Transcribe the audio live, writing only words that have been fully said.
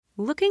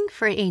Looking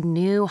for a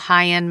new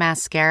high-end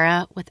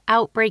mascara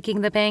without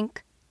breaking the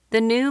bank? The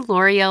new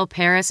L'Oreal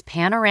Paris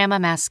Panorama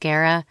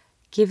Mascara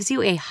gives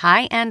you a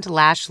high-end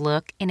lash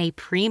look in a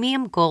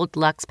premium gold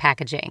luxe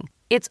packaging.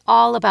 It's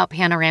all about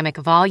panoramic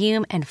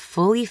volume and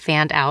fully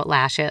fanned-out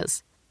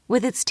lashes.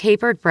 With its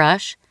tapered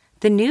brush,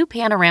 the new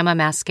Panorama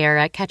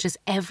Mascara catches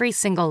every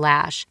single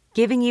lash,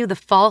 giving you the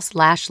false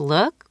lash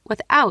look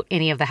without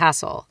any of the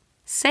hassle.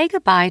 Say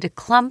goodbye to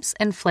clumps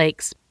and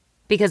flakes,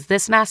 because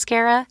this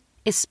mascara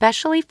is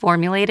specially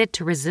formulated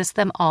to resist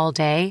them all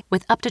day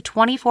with up to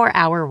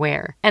 24-hour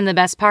wear. And the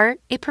best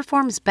part? It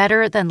performs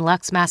better than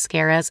Luxe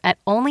mascaras at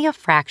only a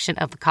fraction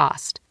of the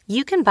cost.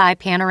 You can buy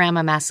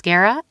Panorama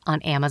Mascara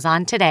on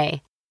Amazon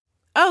today.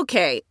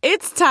 Okay,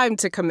 it's time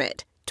to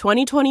commit.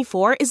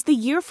 2024 is the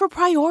year for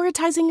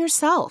prioritizing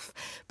yourself.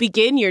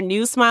 Begin your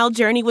new smile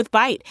journey with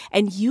Byte,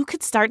 and you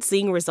could start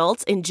seeing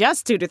results in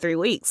just 2 to 3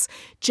 weeks.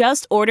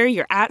 Just order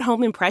your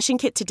at-home impression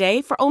kit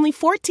today for only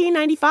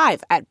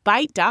 $14.95 at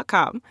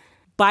Byte.com.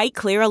 Byte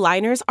Clear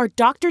aligners are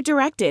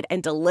doctor-directed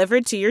and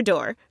delivered to your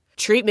door.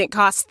 Treatment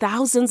costs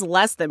thousands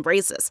less than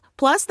braces.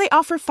 Plus, they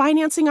offer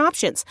financing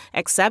options,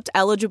 accept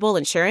eligible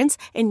insurance,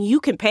 and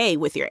you can pay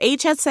with your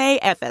HSA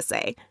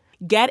FSA.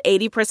 Get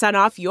 80%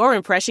 off your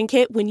impression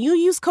kit when you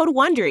use code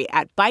WONDERY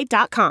at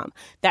Byte.com.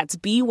 That's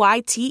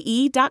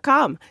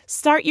BYTE.com.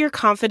 Start your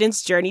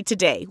confidence journey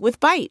today with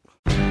Byte.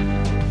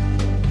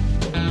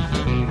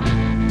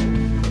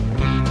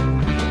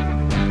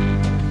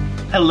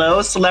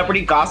 Hello,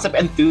 celebrity gossip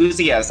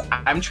enthusiasts.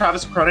 I'm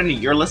Travis Cronin, and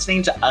you're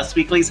listening to Us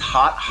Weekly's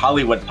Hot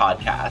Hollywood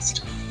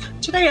podcast.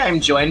 Today, I'm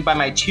joined by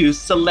my 2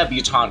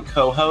 celebutante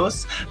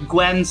co-hosts,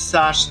 Gwen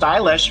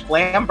Stylish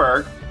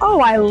Flamberg. Oh,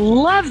 I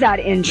love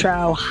that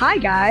intro. Hi,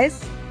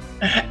 guys.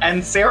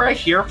 And Sarah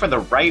here for the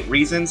right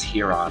reasons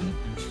here on.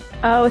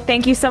 Oh,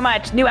 thank you so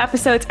much. New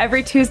episodes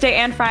every Tuesday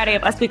and Friday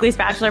of Us Weekly's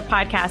Bachelor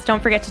podcast.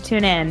 Don't forget to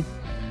tune in.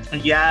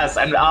 Yes,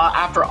 and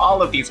after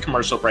all of these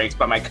commercial breaks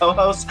by my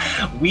co-hosts,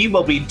 we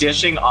will be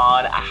dishing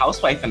on A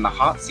Housewife in the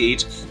Hot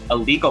Seat, a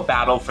legal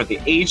battle for the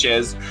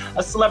ages,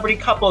 a celebrity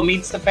couple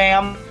meets the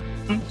fam,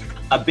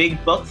 a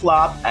big book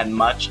flop, and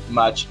much,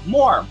 much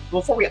more.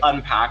 Before we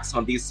unpack some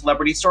of these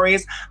celebrity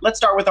stories, let's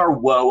start with our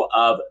woe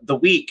of the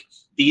week.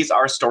 These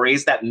are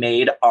stories that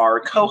made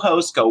our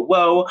co-hosts go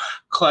whoa,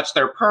 clutch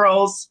their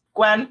pearls.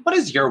 Gwen, what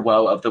is your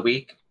woe of the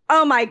week?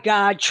 Oh my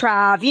God,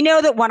 Trav, you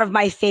know that one of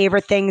my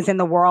favorite things in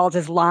the world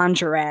is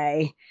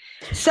lingerie.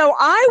 So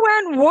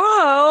I went,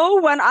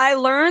 whoa, when I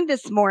learned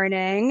this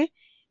morning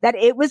that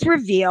it was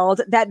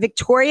revealed that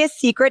Victoria's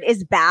Secret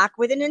is back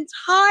with an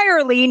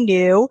entirely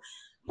new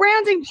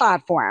branding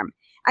platform.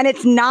 And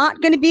it's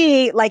not going to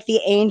be like the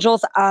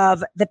angels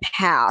of the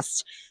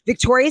past.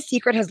 Victoria's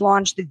Secret has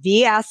launched the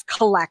VS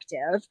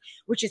Collective,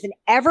 which is an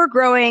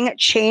ever-growing,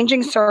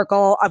 changing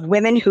circle of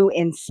women who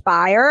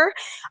inspire.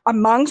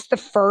 Amongst the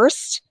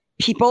first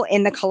people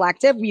in the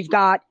collective, we've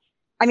got,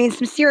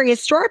 some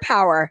serious star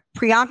power.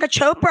 Priyanka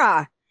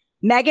Chopra,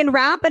 Megan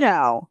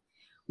Rapinoe.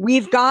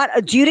 We've got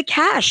Adudha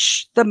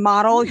Kesh, the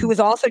model who was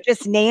also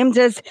just named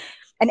as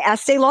an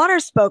Estee Lauder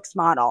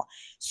spokesmodel.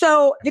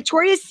 So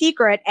Victoria's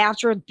Secret,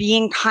 after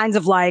being kind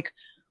of like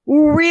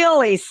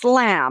really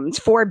slammed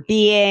for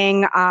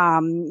being,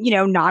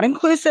 not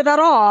inclusive at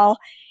all,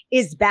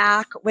 is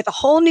back with a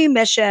whole new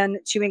mission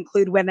to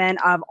include women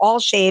of all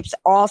shapes,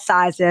 all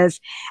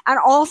sizes, and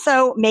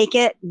also make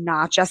it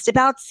not just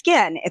about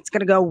skin. It's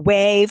going to go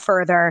way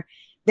further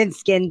than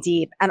skin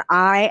deep. And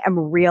I am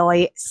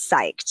really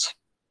psyched.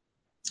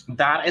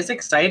 That is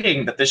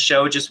exciting that the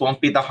show just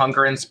won't be the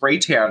hunger and spray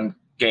tan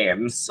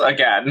games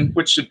again,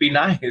 which should be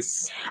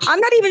nice.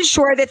 I'm not even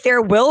sure that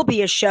there will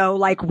be a show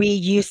like we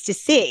used to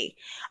see.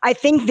 I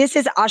think this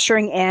is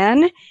ushering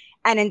in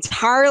an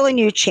entirely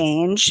new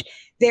change.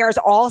 There's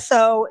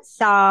also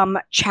some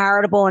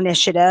charitable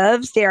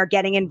initiatives. They are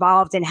getting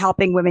involved in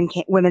helping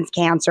women's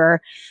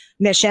cancer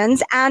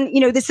missions. And,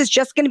 this is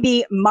just going to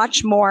be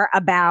much more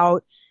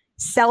about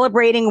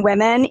celebrating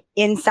women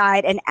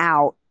inside and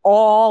out,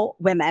 all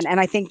women. And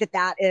I think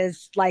that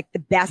is like the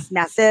best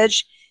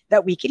message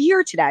that we could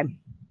hear today.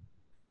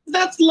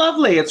 That's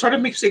lovely. It sort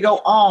of makes you go,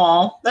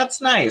 aw,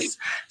 that's nice.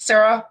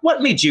 Sarah,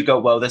 what made you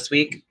go whoa this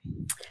week?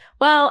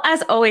 Well,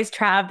 as always,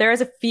 Trav,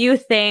 there's a few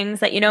things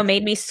that,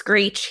 made me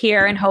screech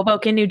here in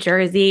Hoboken, New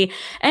Jersey.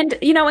 And,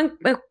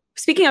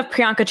 speaking of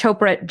Priyanka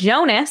Chopra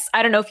Jonas,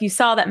 I don't know if you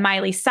saw that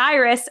Miley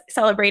Cyrus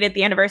celebrated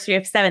the anniversary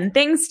of 7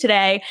 Things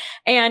today.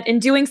 And in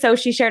doing so,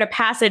 she shared a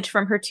passage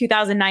from her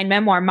 2009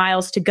 memoir,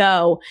 Miles to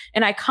Go,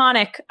 an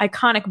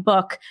iconic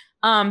book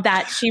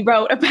that she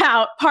wrote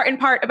about, in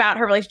part about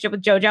her relationship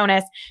with Joe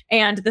Jonas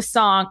and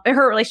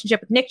her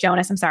relationship with Nick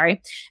Jonas,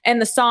 and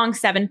the song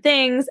 7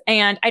 Things.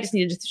 And I just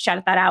needed to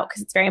shout that out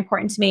because it's very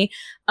important to me.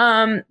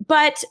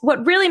 But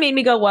what really made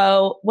me go,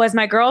 whoa, was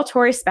my girl,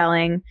 Tori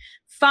Spelling,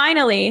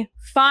 finally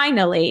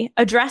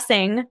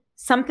addressing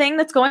something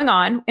that's going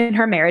on in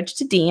her marriage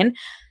to Dean.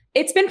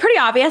 It's been pretty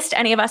obvious to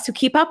any of us who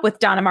keep up with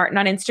Donna Martin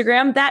on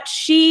Instagram that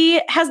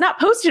she has not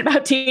posted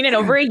about Dean in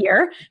over a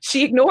year.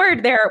 She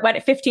ignored their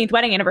 15th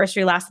wedding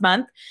anniversary last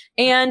month,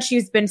 and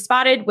she's been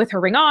spotted with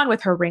her ring on,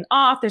 with her ring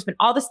off. There's been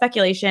all this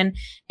speculation,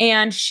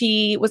 and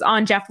she was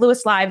on Jeff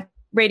Lewis Live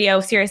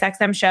Radio Sirius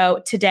XM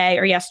show today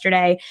or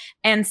yesterday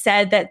and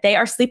said that they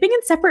are sleeping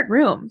in separate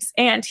rooms,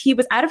 and he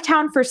was out of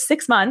town for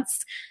 6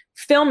 months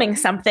filming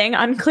something,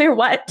 unclear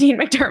what Dean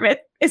McDermott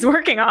is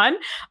working on,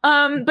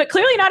 but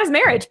clearly not his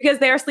marriage because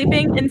they are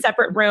sleeping in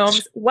separate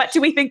rooms. What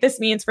do we think this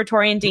means for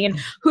Tori and Dean,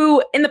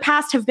 who in the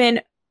past have been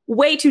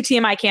way too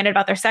TMI candid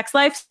about their sex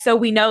life? So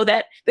we know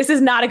that this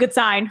is not a good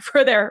sign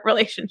for their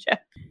relationship.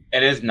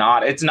 It is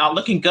not. It's not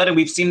looking good. And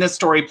we've seen this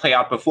story play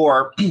out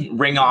before.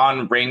 Ring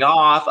on, ring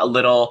off, a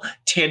little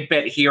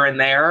tidbit here and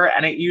there.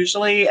 And it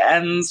usually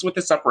ends with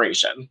a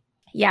separation.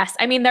 Yes.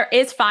 I mean, there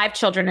is 5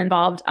 children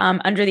involved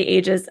under the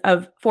ages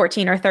of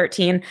 14 or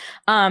 13,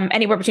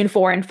 anywhere between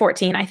 4 and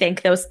 14, I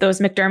think, those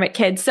McDermott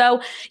kids.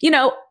 So,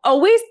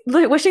 always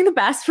wishing the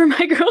best for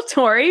my girl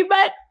Tori,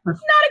 but not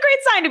a great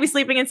sign to be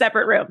sleeping in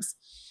separate rooms.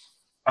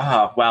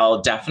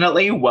 Well,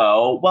 definitely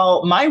whoa.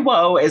 Well, my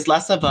whoa is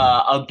less of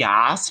a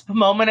gasp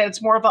moment.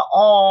 It's more of a,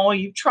 oh,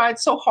 you tried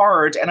so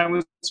hard. And I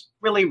was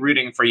really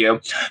rooting for you.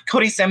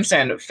 Cody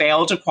Simpson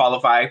failed to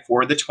qualify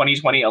for the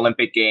 2020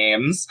 Olympic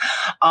Games.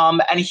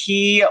 And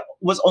he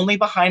was only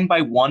behind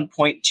by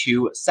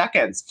 1.2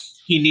 seconds.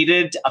 He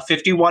needed a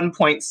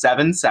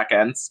 51.7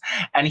 seconds,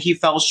 and he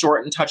fell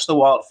short and touched the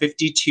wall at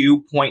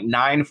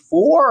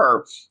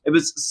 52.94. It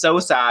was so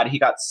sad. He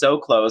got so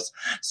close.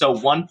 So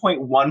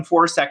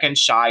 1.14 seconds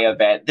shy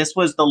of it. This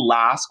was the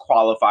last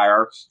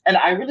qualifier. And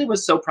I really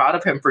was so proud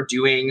of him for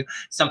doing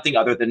something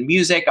other than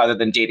music, other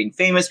than dating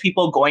famous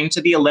people, going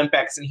to the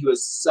Olympics. And he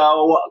was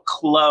so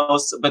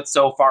close, but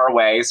so far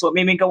away. So it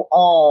made me go,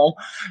 oh,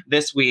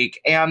 this week.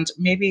 And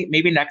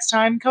maybe next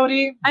time,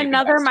 Cody.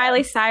 Another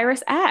Miley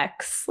Cyrus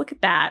X. Look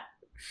at that.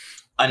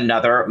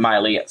 Another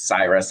Miley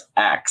Cyrus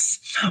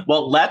X.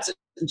 Well, let's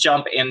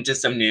jump into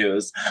some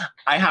news.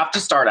 I have to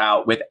start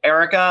out with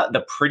Erika,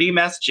 the pretty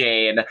mess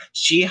Jane.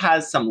 She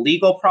has some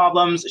legal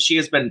problems. She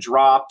has been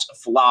dropped,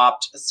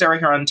 flopped.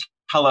 Sarah Hearon,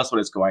 tell us what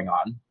is going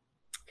on.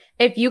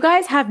 If you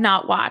guys have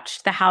not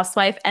watched The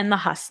Housewife and The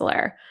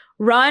Hustler,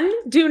 run,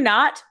 do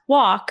not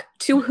walk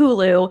to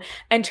Hulu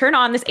and turn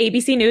on this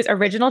ABC News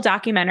original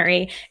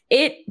documentary.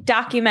 It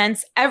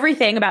documents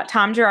everything about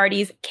Tom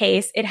Girardi's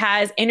case. It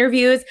has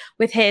interviews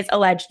with his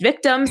alleged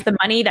victims, the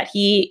money that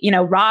he,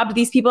 robbed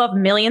these people of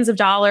millions of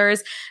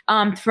dollars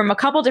from a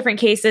couple different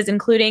cases,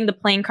 including the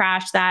plane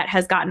crash that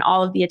has gotten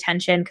all of the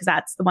attention because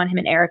that's the one him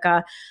and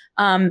Erika,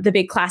 the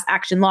big class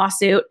action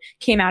lawsuit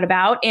came out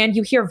about. And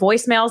you hear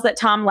voicemails that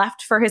Tom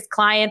left for his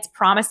clients,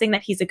 promising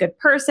that he's a good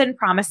person,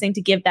 promising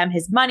to give them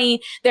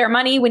their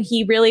money when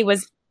he really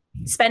was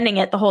spending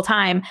it the whole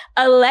time,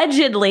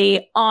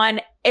 allegedly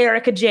on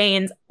Erika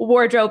Jayne's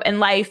wardrobe and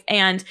life.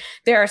 And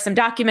there are some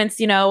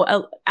documents,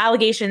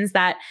 allegations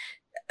that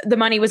the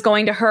money was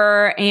going to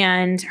her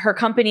and her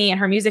company and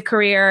her music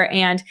career.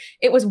 And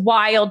it was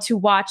wild to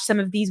watch some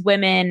of these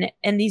women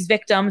and these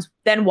victims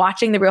then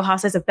watching The Real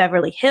Housewives of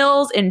Beverly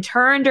Hills in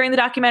turn during the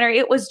documentary.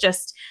 It was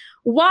just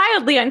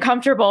wildly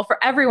uncomfortable for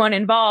everyone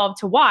involved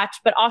to watch,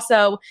 but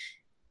also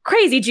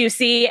crazy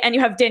juicy. And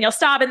you have Danielle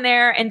Staub in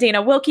there and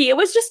Dana Wilkie. It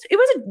was a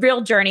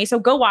real journey. So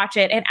go watch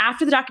it. And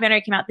after the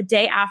documentary came out, the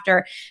day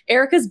after,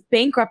 Erika's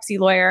bankruptcy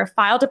lawyer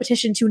filed a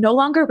petition to no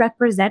longer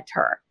represent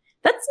her.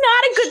 That's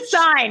not a good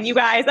sign, you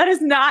guys. That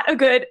is not a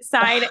good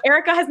sign.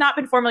 Erika has not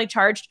been formally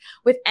charged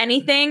with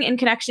anything in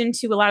connection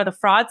to a lot of the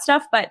fraud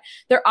stuff, but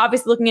they're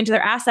obviously looking into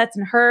their assets.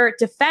 And her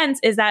defense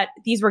is that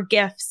these were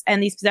gifts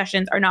and these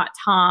possessions are not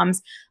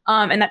Tom's,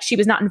 and that she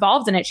was not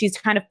involved in it. She's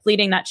kind of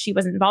pleading that she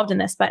wasn't involved in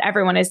this, but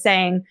everyone is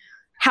saying,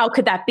 how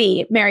could that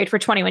be? Married for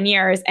 21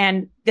 years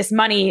and this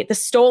money, the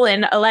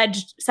stolen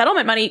alleged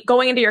settlement money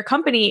going into your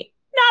company,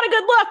 not a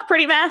good look,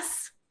 pretty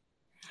mess.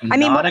 I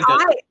mean,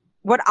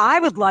 what I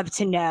would love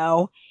to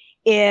know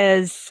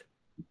is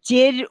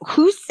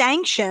who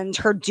sanctioned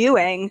her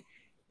doing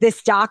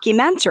this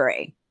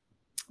documentary?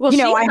 Well, she's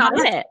not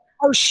in it.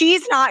 Oh,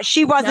 she's not.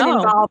 She wasn't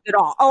involved at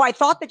all. Oh, I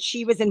thought that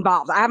she was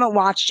involved. I haven't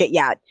watched it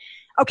yet.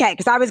 Okay,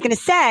 because I was going to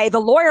say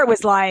the lawyer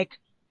was like,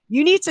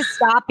 you need to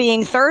stop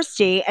being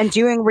thirsty and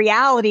doing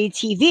reality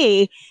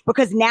TV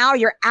because now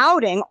you're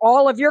outing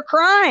all of your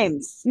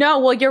crimes. No,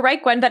 well, you're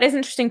right, Gwen. That is an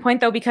interesting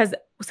point, though, because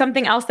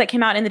something else that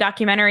came out in the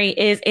documentary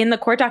is in the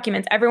court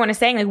documents. Everyone is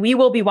saying, like, we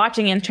will be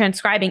watching and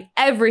transcribing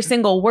every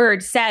single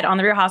word said on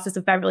The Real Housewives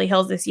of Beverly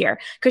Hills this year,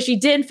 because she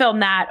did film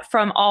that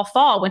from all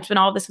fall, when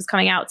all of this was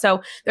coming out.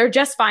 So they're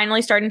just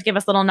finally starting to give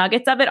us little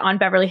nuggets of it on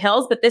Beverly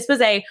Hills. But this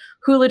was a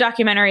Hulu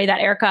documentary that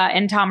Erika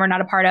and Tom were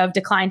not a part of,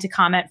 declined to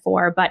comment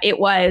for, but it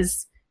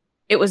was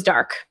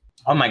dark.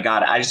 Oh my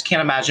God. I just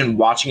can't imagine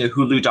watching a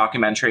Hulu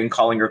documentary and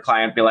calling your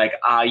client, be like,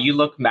 you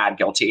look mad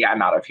guilty.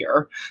 I'm out of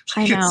here.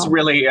 I know.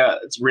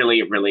 It's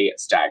really, really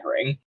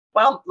staggering.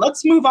 Well,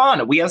 let's move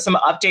on. We have some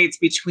updates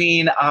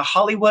between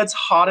Hollywood's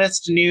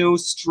hottest new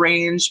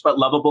strange but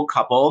lovable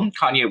couple,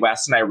 Kanye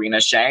West and Irina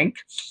Shayk.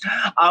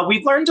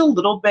 We've learned a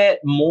little bit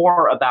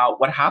more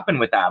about what happened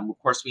with them. Of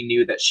course, we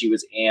knew that she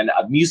was in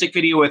a music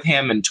video with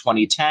him in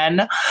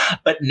 2010,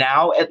 but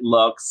now it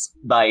looks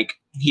like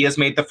he has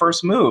made the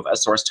first move. A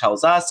source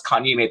tells us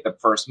Kanye made the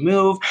first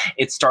move.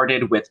 It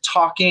started with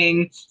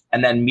talking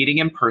and then meeting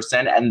in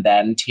person and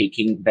then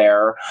taking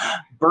their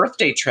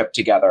birthday trip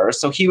together.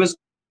 So he was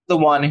the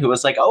one who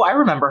was like, oh, I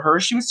remember her.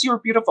 She was super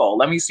beautiful.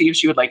 Let me see if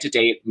she would like to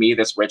date me,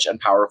 this rich and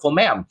powerful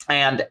man.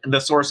 And the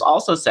source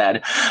also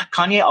said,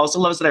 Kanye also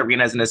loves that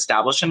Irina is an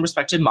established and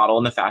respected model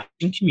in the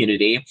fashion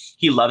community.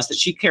 He loves that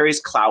she carries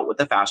clout with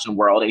the fashion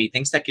world, and he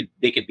thinks that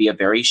they could be a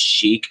very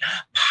chic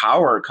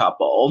power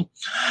couple.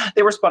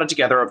 They were spotted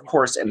together, of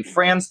course, in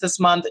France this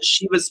month.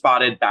 She was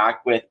spotted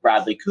back with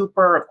Bradley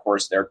Cooper. Of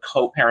course, they're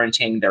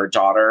co-parenting their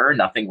daughter.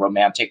 Nothing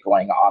romantic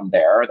going on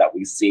there that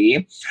we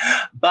see.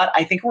 But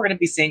I think we're going to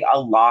be seeing a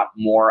lot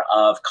more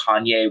of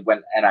Kanye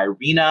and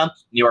Irina.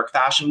 New York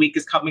Fashion Week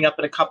is coming up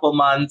in a couple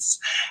months,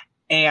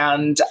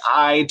 and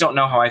I don't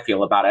know how I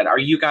feel about it. Are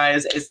you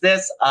guys, is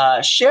this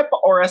a ship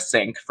or a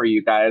sink for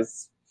you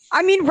guys?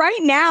 I mean, right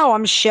now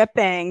I'm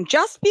shipping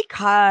just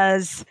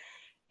because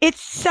it's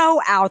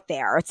so out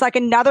there. It's like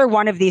another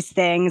one of these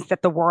things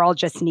that the world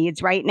just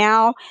needs right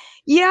now.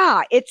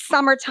 Yeah, it's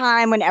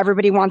summertime when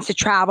everybody wants to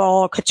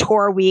travel.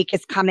 Couture Week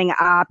is coming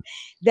up.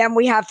 Then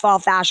we have Fall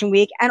Fashion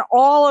Week and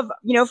all of,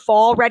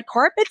 fall red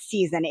carpet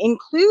season,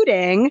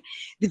 including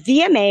the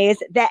VMAs,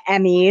 the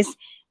Emmys,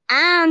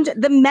 and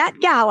the Met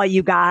Gala,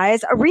 you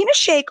guys. Irina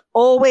Shayk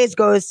always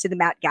goes to the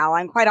Met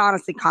Gala, and quite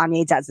honestly,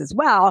 Kanye does as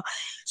well.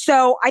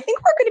 So I think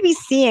we're going to be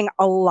seeing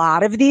a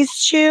lot of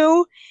these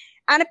two.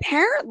 And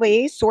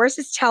apparently,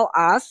 sources tell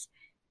us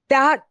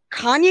that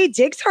Kanye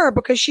digs her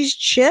because she's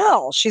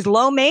chill. She's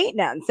low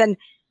maintenance. And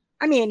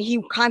I mean,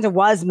 he kind of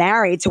was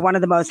married to one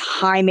of the most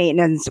high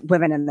maintenance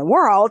women in the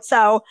world.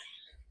 So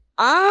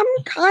I'm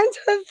kind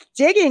of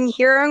digging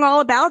hearing all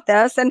about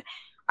this. And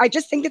I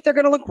just think that they're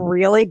going to look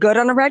really good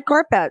on a red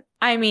carpet.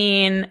 I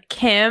mean,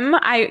 Kim,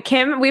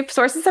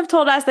 sources have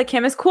told us that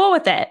Kim is cool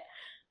with it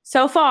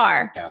so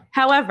far. Yeah.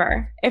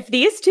 However, if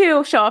these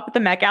two show up at the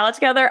Met Gala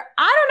together,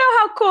 I don't know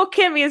how cool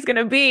Kimmy is going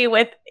to be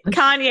with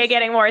Kanye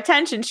getting more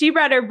attention. She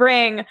better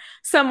bring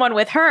someone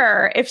with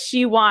her if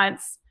she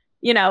wants,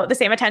 the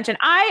same attention.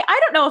 I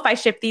don't know if I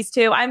ship these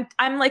two. I'm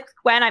like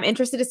Gwen, I'm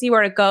interested to see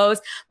where it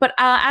goes. But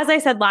as I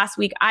said last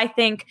week, I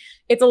think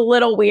it's a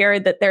little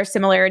weird that there's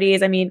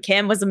similarities. I mean,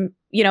 Kim was,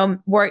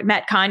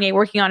 met Kanye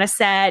working on a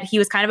set. He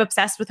was kind of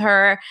obsessed with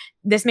her.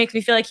 This makes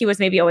me feel like he was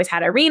maybe always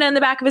had Irina in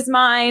the back of his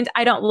mind.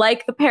 I don't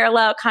like the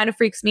parallel. It kind of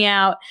freaks me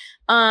out.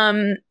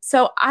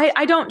 So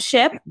I don't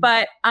ship,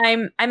 but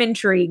I'm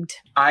intrigued.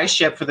 I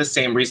ship for the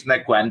same reason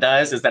that Gwen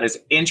does, is that it's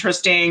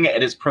interesting,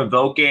 it is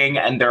provoking,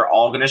 and they're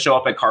all going to show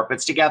up at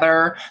carpets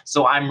together.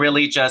 So I'm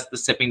really just the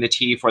sipping the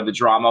tea for the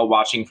drama,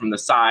 watching from the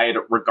side,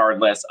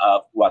 regardless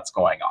of what's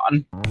going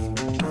on.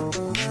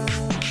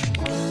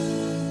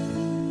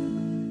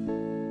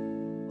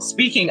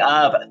 Speaking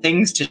of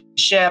things to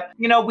ship,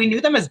 we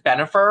knew them as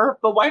Bennifer,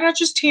 but why not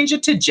just change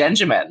it to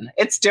Genjamin?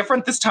 It's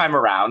different this time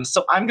around,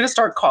 so I'm going to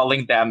start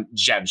calling them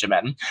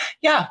Genjamin.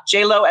 Yeah,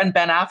 J-Lo and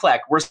Ben Affleck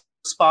were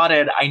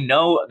spotted. I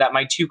know that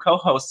my two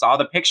co-hosts saw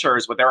the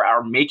pictures where they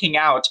are making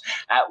out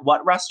at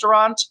what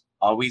restaurant?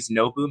 Always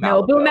Nobu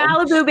Malibu. Nobu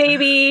Malibu,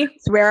 baby.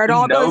 It's where it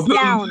all goes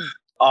down.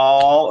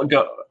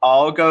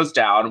 All goes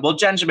down. Well,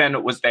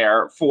 Genjamin was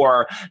there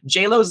for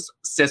J-Lo's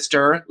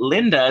sister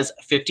Linda's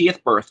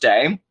 50th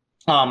birthday.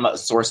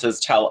 Sources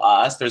tell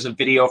us there's a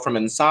video from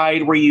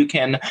inside where you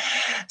can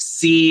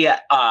see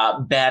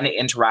Ben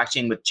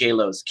interacting with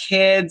J-Lo's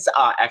kids.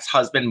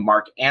 Ex-husband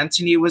Mark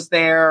Antony was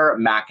there.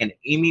 Mac and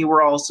Amy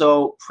were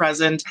also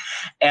present.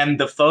 And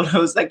the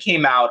photos that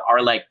came out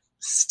are like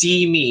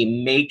steamy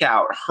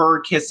makeout,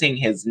 her kissing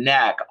his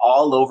neck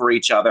all over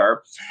each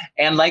other.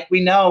 And like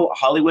we know,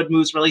 Hollywood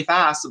moves really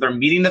fast. So they're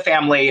meeting the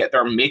family.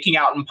 They're making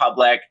out in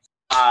public.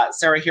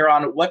 Sarah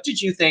Huron, what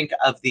did you think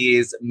of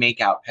these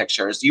makeout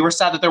pictures? You were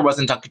sad that there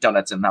wasn't Dunkin'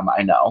 Donuts in them,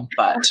 I know,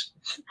 but...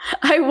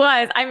 I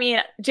was. I mean,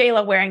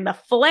 J-Lo wearing the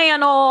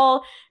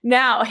flannel,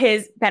 now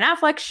his Ben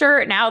Affleck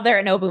shirt, now they're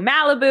at Nobu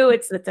Malibu.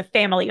 It's a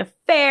family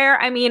affair.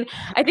 I mean,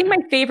 I think my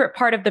favorite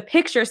part of the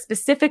picture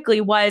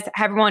specifically was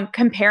everyone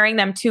comparing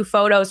them to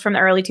photos from the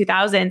early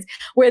 2000s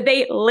where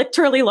they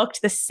literally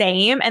looked the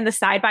same, and the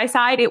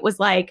side-by-side, it was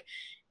like...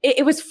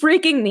 It was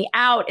freaking me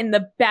out in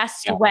the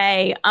best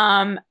way.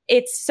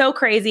 It's so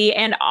crazy.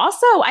 And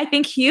also, I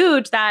think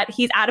huge that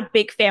he's at a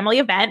big family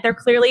event. They're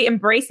clearly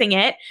embracing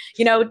it.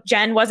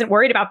 Jen wasn't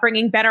worried about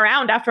bringing Ben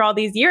around after all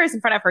these years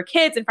in front of her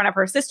kids, in front of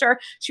her sister.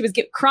 She was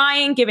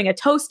crying, giving a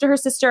toast to her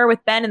sister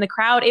with Ben in the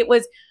crowd. It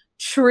was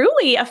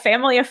truly a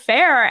family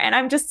affair. And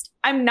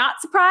I'm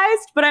not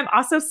surprised, but I'm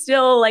also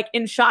still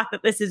in shock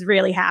that this is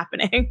really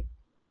happening.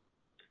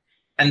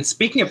 And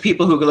speaking of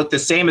people who look the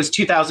same as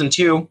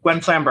 2002, Gwen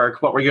Flamberg,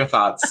 what were your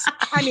thoughts?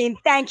 I mean,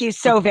 thank you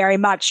so very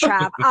much,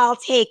 Trav. I'll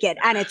take it.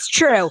 And it's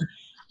true.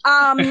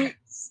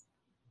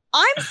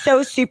 I'm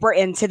so super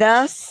into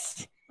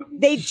this.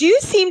 They do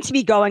seem to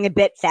be going a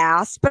bit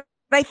fast, but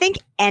I think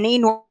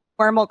any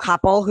normal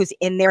couple who's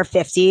in their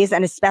 50s,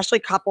 and especially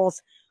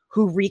couples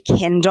who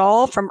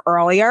rekindle from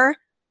earlier,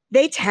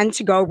 they tend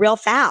to go real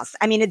fast.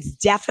 I mean, it's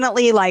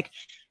definitely like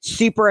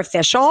super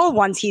official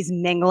once he's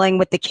mingling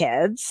with the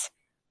kids.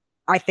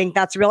 I think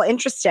that's real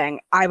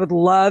interesting. I would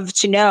love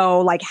to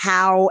know like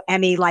how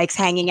Emmy likes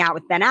hanging out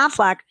with Ben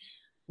Affleck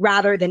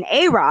rather than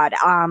A-Rod.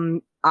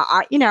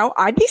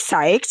 I'd be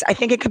psyched. I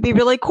think it could be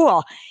really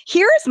cool.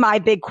 Here's my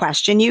big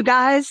question, you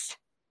guys.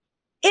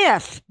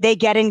 If they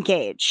get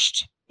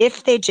engaged,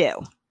 if they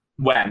do,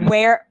 when?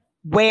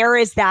 Where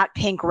is that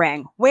pink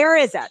ring? Where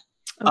is it?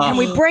 Can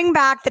we bring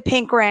back the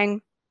pink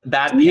ring?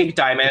 That pink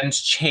diamond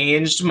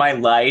changed my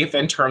life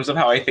in terms of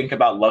how I think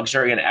about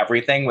luxury and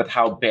everything with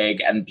how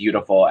big and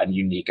beautiful and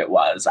unique it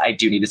was. I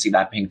do need to see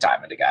that pink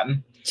diamond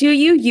again. Do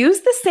you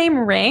use the same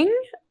ring?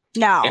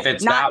 No. If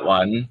it's that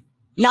one.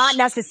 Not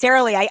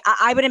necessarily.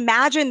 I would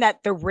imagine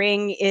that the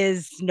ring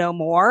is no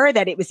more,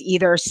 that it was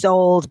either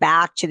sold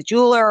back to the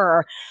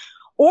jeweler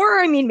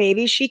or I mean,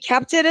 maybe she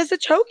kept it as a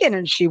token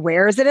and she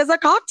wears it as a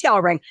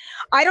cocktail ring.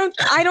 I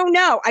don't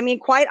know. I mean,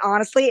 quite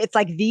honestly, it's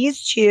like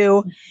these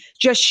two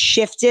just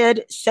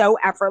shifted so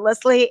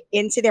effortlessly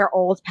into their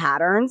old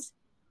patterns.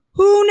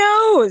 Who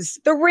knows?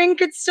 The ring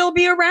could still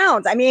be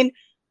around. I mean,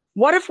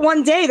 what if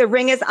one day the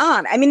ring is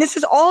on? I mean, this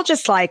is all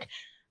just like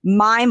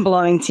mind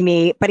blowing to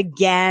me. But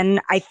again,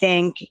 I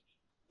think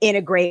in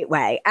a great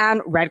way.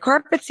 And red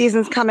carpet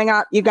season's coming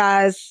up, you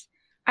guys.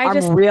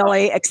 I'm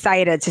really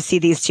excited to see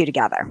these two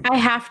together. I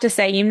have to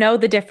say, you know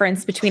the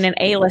difference between an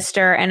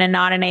A-lister and a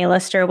not an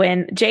A-lister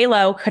when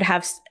J-Lo could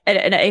have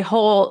a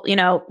whole,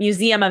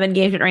 museum of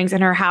engagement rings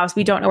in her house.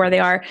 We don't know where they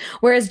are.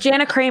 Whereas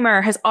Jana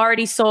Kramer has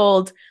already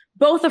sold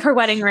both of her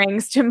wedding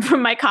rings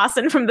from Mike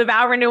Cosson from the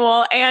vow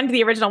renewal and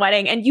the original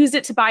wedding and used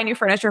it to buy new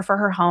furniture for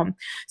her home.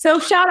 So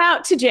shout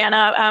out to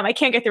Jana. I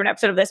can't get through an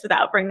episode of this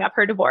without bringing up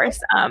her divorce.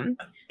 And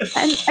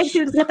I just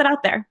need to get that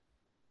out there.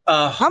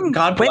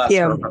 God bless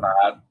her for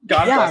that.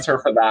 God bless her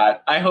for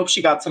that. I hope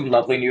she got some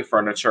lovely new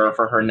furniture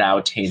for her now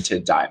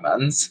tainted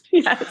diamonds.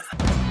 Yes.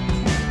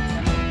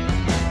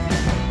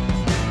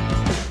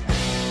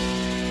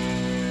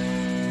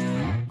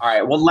 All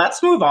right, well,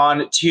 let's move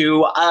on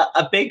to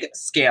a big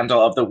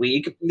scandal of the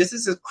week. This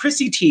is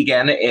Chrissy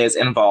Teigen is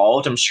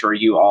involved. I'm sure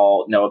you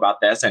all know about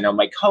this. I know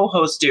my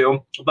co-hosts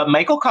do. But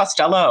Michael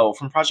Costello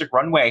from Project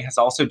Runway has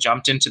also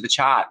jumped into the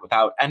chat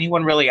without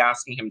anyone really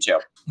asking him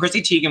to.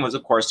 Chrissy Teigen was,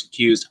 of course,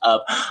 accused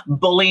of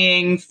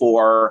bullying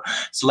for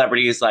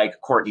celebrities like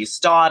Courtney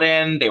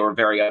Stodden. They were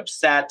very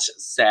upset,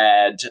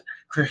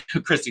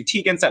 Chrissy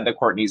Teigen said that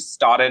Courtney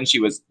Stodden, she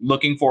was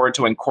looking forward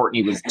to when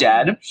Courtney was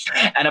dead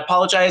and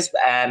apologized.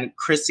 And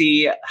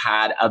Chrissy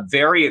had a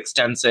very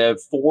extensive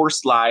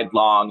 4-slide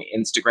long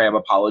Instagram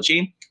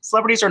apology.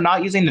 Celebrities are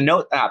not using the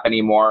Note app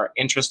anymore.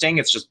 Interesting.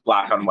 It's just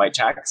black on white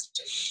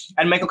text.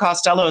 And Michael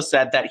Costello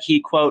said that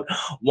he, quote,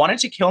 wanted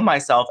to kill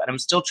myself and I'm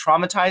still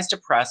traumatized,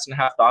 depressed, and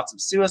have thoughts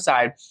of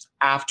suicide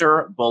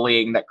after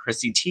bullying that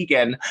Chrissy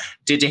Teigen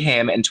did to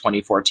him in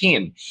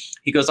 2014.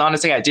 He goes on to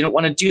say, I didn't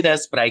want to do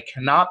this, but I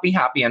cannot be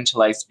happy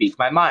until I speak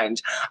my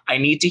mind. I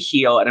need to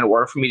heal. And in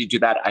order for me to do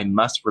that, I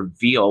must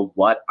reveal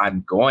what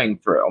I'm going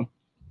through.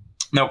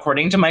 Now,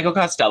 according to Michael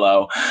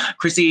Costello,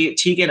 Chrissy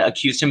Teigen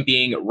accused him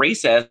being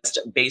racist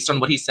based on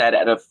what he said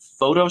at a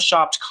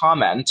photoshopped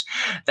comment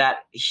that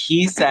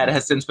he said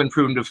has since been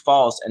proven to be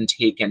false and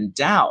taken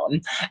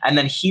down. And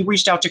then he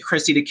reached out to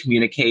Chrissy to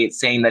communicate,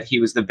 saying that he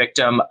was the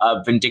victim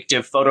of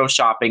vindictive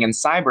photoshopping and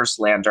cyber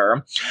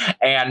slander.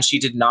 And she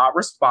did not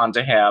respond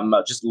to him,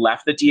 just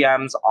left the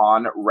DMs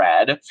on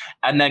red.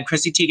 And then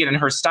Chrissy Teigen and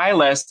her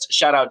stylist,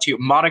 shout out to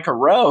Monica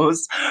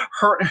Rose,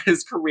 hurt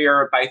his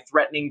career by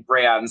threatening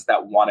brands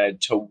that wanted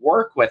to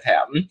work with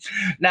him.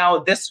 Now,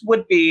 this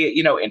would be,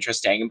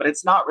 interesting, but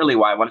it's not really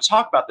why I want to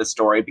talk about this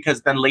story,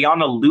 because then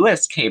Leona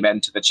Lewis came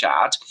into the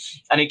chat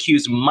and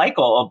accused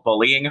Michael of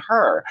bullying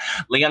her.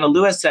 Leona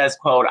Lewis says,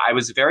 quote, I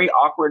was very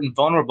awkward and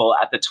vulnerable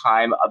at the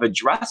time of a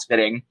dress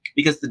fitting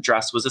because the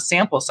dress was a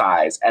sample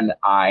size and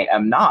I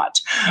am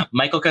not.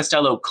 Michael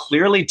Costello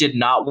clearly did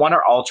not want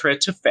to alter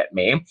it to fit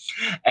me.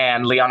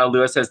 And Leona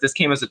Lewis says, this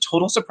came as a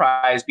total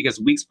surprise because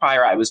weeks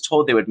prior, I was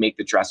told they would make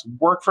the dress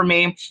work for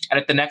me. And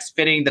at the next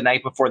fitting the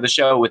night before the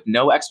show, with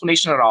no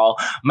explanation at all,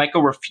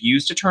 Michael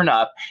refused to turn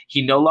up.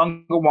 He no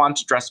longer wanted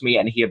to dress me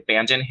and he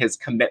abandoned his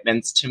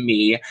commitments to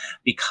me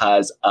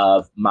because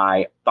of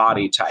my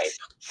body type.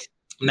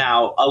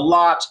 Now, a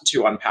lot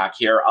to unpack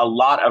here, a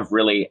lot of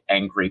really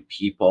angry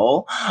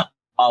people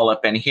all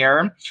up in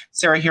here.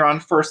 Sarah, here on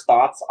first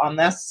thoughts on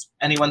this.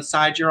 Anyone's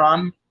side you're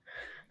on?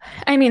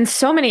 I mean,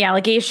 so many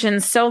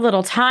allegations, so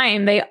little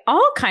time. They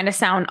all kind of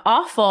sound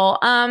awful.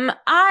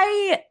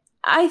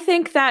 I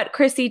think that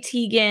Chrissy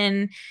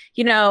Teigen,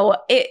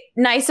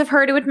 nice of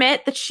her to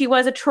admit that she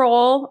was a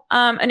troll,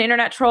 an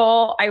internet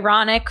troll,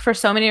 ironic for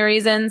so many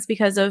reasons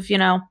because of,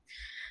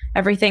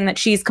 everything that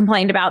she's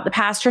complained about the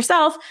past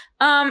herself.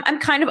 I'm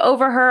kind of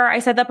over her. I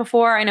said that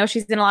before. I know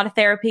she's in a lot of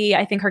therapy.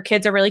 I think her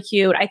kids are really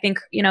cute. I think,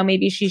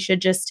 maybe she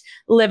should just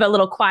live a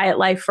little quiet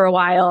life for a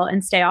while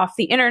and stay off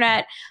the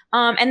internet.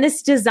 And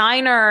this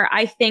designer,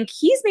 I think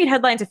he's made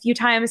headlines a few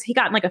times. He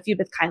got in like a feud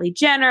with Kylie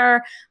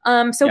Jenner.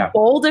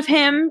 Bold of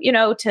him,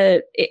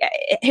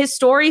 his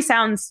story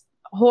sounds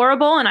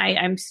horrible. And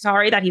I'm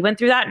sorry that he went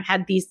through that and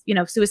had these,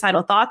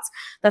 suicidal thoughts.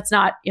 That's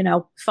not,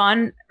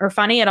 fun or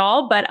funny at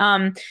all. But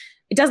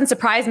it doesn't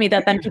surprise me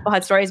that then people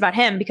had stories about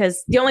him,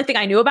 because the only thing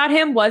I knew about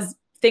him was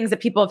things that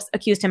people have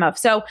accused him of.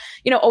 So,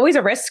 always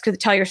a risk to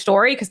tell your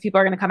story because people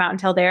are going to come out and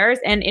tell theirs,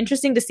 and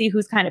interesting to see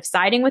who's kind of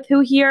siding with who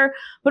here.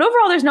 But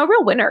overall, there's no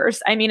real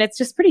winners. I mean, it's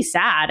just pretty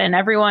sad. And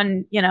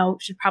everyone,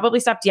 should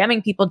probably stop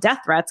DMing people death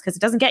threats because it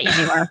doesn't get you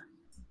anywhere.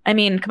 I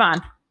mean, come on.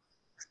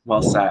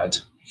 Well said.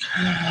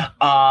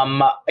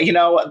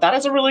 That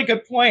is a really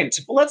good point.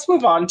 But let's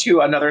move on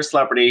to another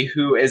celebrity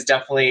who is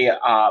definitely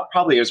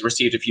probably has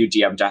received a few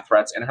DM death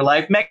threats in her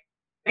life.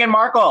 Meghan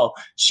Markle.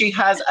 She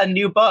has a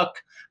new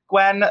book.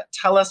 Gwen,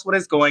 tell us what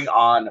is going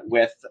on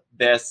with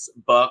this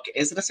book.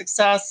 Is it a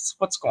success?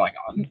 What's going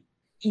on?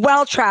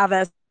 Well,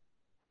 Travis,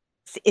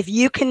 if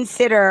you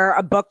consider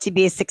a book to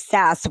be a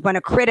success, when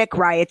a critic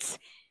writes,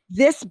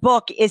 this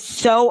book is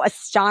so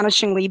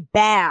astonishingly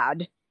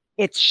bad,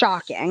 it's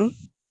shocking,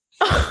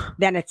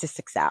 then it's a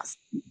success.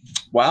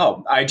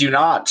 Wow, I do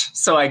not.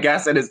 So I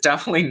guess it is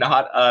definitely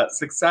not a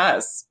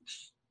success.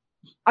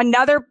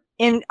 Another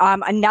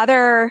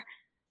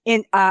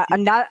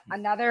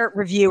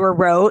reviewer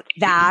wrote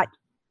that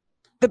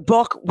the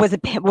book was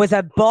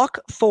a book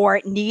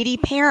for needy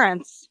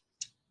parents,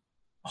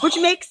 which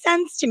makes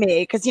sense to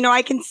me because,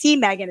 I can see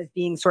Meghan as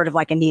being sort of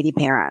like a needy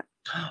parent.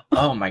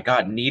 Oh my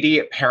God,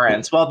 needy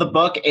parents. Well, the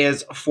book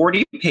is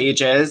 40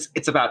 pages.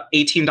 It's about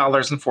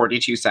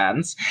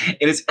 $18.42.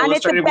 It is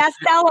illustrated. And it's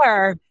a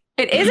bestseller.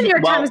 It is a New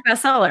York Times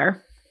bestseller.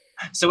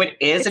 So it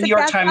is a New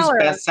York Times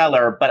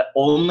bestseller, but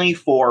only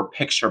for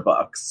picture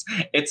books.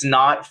 It's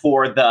not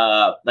for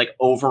the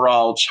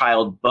overall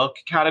child book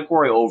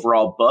category,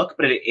 overall book,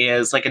 but it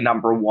is like a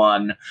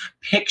 #1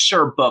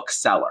 picture book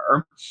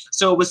seller.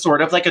 So it was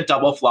sort of like a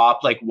double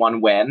flop, like one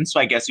win. So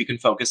I guess you can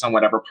focus on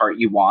whatever part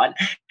you want.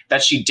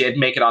 That she did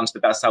make it onto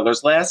the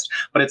bestsellers list,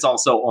 but it's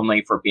also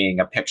only for being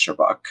a picture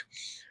book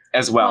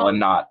as well, and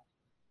not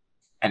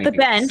anything The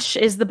Bench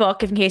is the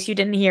book, in case you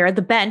didn't hear.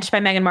 The Bench by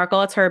Meghan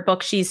Markle. It's her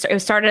book.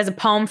 It started as a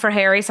poem for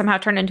Harry, somehow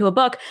turned into a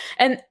book.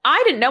 And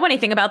I didn't know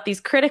anything about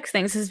these critics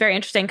things. This is very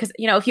interesting because,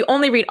 if you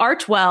only read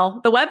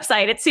Archewell, the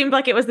website, it seemed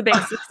like it was the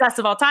biggest success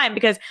of all time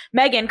because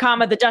Meghan,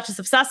 the Duchess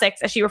of Sussex,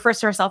 as she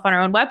refers to herself on her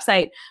own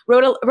website,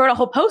 wrote a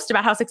whole post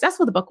about how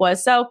successful the book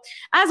was. So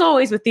as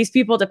always with these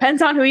people,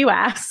 depends on who you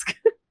ask.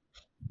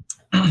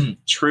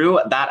 True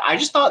that. I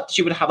just thought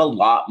she would have a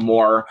lot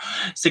more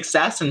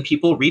success in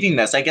people reading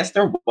this. I guess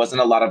there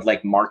wasn't a lot of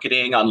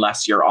marketing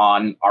unless you're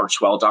on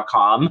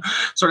archewell.com.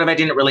 I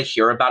didn't really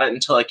hear about it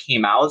until it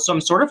came out. So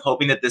I'm sort of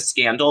hoping that this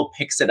scandal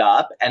picks it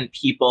up and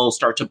people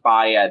start to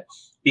buy it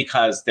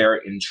because they're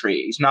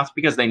intrigued, not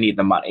because they need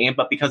the money,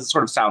 but because it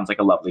sort of sounds like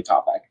a lovely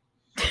topic.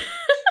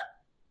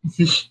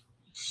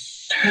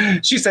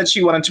 She said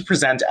she wanted to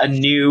present a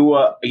new,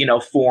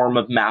 form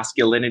of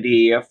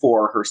masculinity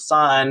for her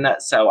son.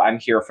 So I'm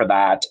here for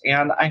that.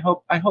 And I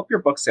hope your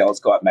book sales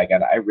go up,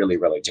 Meghan. I really,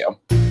 really do.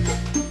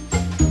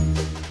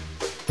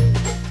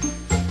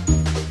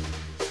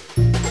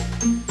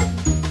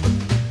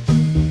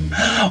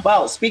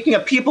 Well, speaking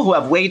of people who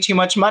have way too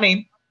much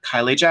money,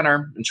 Kylie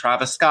Jenner and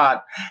Travis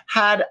Scott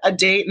had a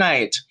date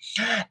night.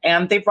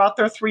 And they brought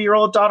their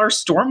 3-year-old daughter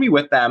Stormi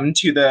with them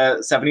to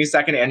the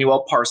 72nd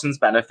annual Parsons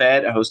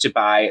Benefit hosted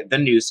by the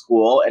New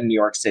School in New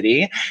York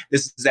City.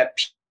 This is at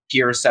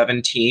Pier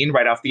 17,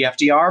 right off the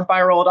FDR, by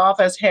our old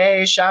office.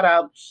 Hey, shout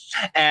out.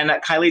 And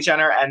Kylie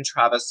Jenner and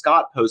Travis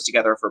Scott posed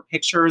together for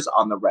pictures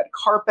on the red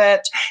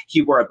carpet.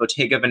 He wore a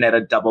Bottega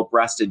Veneta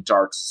double-breasted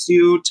dark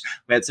suit.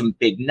 We had some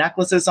big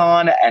necklaces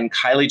on, and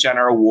Kylie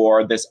Jenner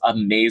wore this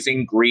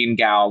amazing green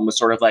gown with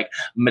sort of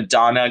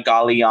Madonna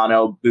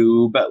Galliano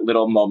boob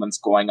little moments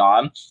going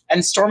on.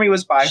 And Stormi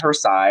was by her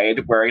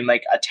side wearing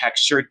a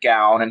textured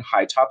gown and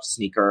high-top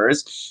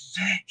sneakers.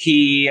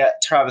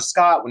 Travis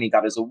Scott, when he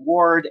got his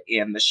award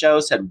in the show,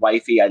 said,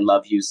 "Wifey, I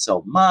love you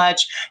so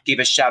much," gave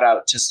a shout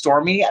out to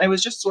Stormi. And it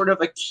was just sort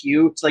of a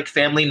cute,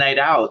 family night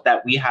out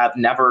that we have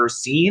never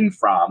seen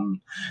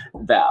from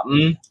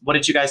them. What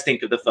did you guys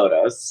think of the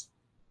photos?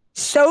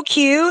 So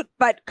cute,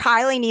 but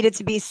Kylie needed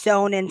to be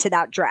sewn into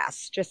that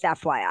dress, just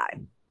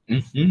FYI.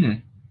 Mm-hmm.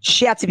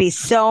 She had to be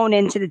sewn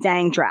into the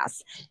dang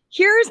dress.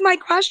 Here's my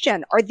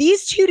question. Are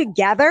these two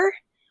together?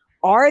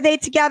 Are they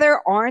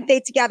together? Aren't they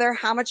together?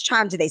 How much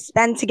time do they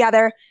spend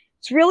together?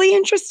 It's really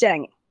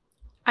interesting.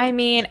 I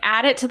mean,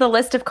 add it to the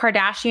list of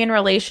Kardashian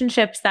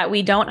relationships that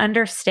we don't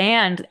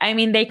understand. I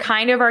mean, they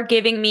kind of are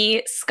giving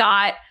me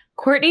Scott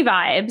Kourtney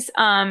vibes.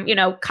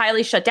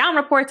 Kylie shut down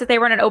reports that they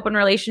were in an open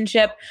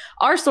relationship.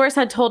 Our source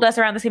had told us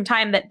around the same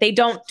time that they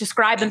don't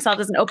describe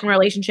themselves as an open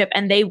relationship,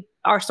 and they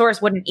our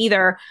source wouldn't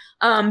either.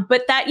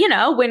 But that,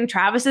 when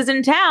Travis is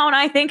in town,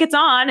 I think it's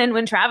on. And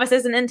when Travis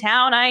isn't in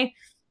town, I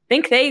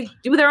think they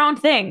do their own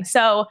thing.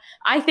 So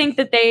I think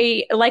that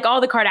they, like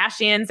all the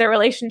Kardashians, their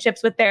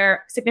relationships with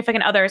their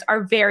significant others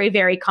are very,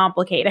 very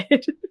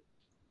complicated.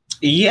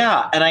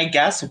 Yeah. And I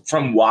guess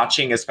from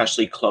watching,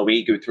 especially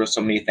Khloe go through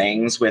so many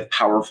things with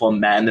powerful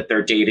men that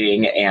they're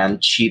dating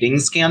and cheating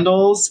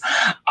scandals,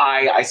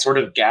 I sort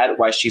of get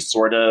why she's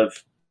sort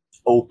of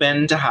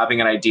open to having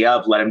an idea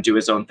of let him do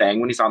his own thing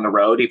when he's on the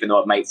road, even though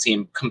it might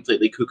seem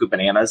completely cuckoo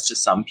bananas to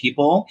some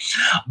people.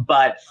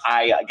 But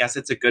I guess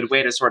it's a good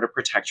way to sort of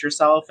protect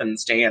yourself and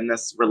stay in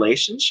this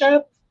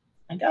relationship,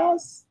 I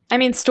guess. I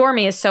mean,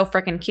 Stormi is so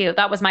freaking cute.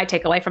 That was my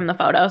takeaway from the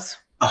photos.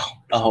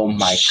 Oh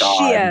my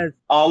God.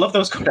 All of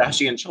those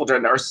Kardashian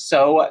children are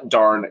so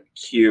darn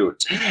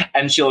cute.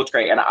 And she looked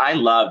great. And I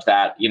loved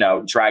that,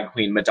 drag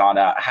queen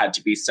Madonna had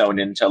to be sewn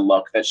into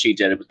look that she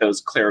did with those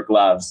clear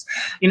gloves.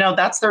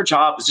 That's their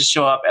job, is to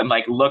show up and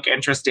look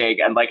interesting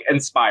and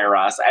inspire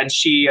us. And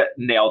she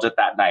nailed it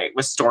that night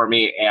with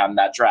Stormi and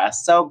that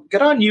dress. So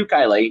good on you,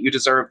 Kylie. You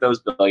deserve those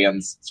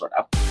billions, sort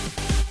of.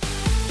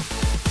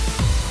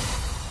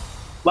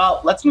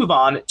 Well, let's move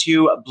on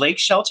to Blake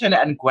Shelton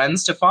and Gwen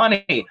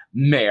Stefani.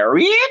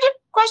 Married?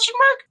 Question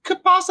mark?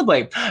 Could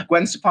possibly.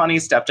 Gwen Stefani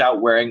stepped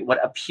out wearing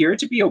what appeared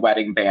to be a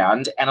wedding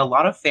band, and a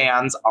lot of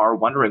fans are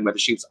wondering whether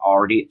she's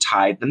already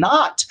tied the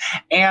knot.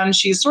 And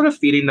she's sort of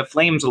feeding the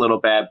flames a little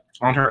bit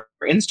on her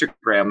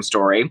Instagram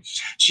story.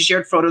 She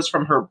shared photos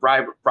from her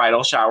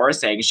bridal shower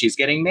saying she's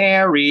getting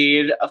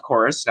married. Of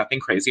course, nothing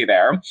crazy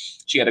there.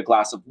 She had a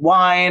glass of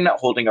wine,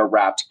 holding a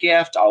wrapped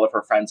gift, all of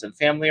her friends and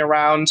family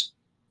around.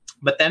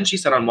 But then she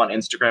said on one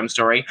Instagram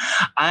story,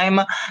 I'm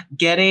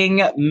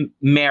getting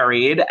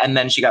married. And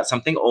then she got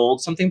something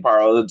old, something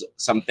borrowed,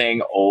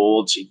 something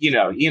old. You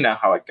know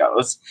how it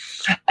goes.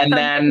 And something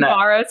then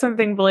borrowed,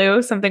 something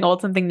blue, something old,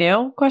 something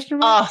new? Question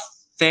mark.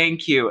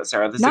 Thank you,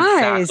 Sarah. This is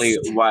exactly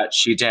what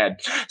she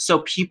did. So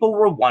people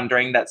were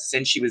wondering that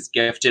since she was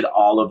gifted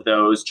all of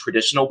those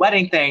traditional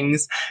wedding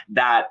things,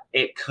 that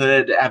it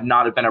could have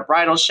not have been a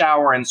bridal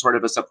shower and sort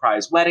of a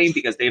surprise wedding,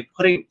 because they've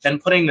been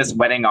putting this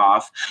wedding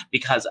off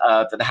because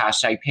of the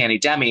hashtag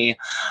Pandemi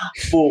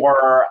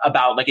for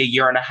about a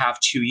year and a half,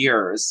 2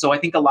 years. So I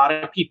think a lot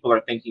of people are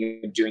thinking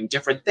of doing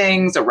different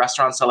things, a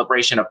restaurant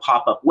celebration, a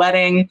pop-up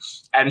wedding,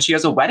 and she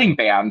has a wedding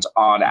band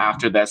on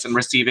after this and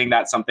receiving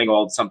that something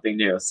old, something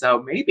new.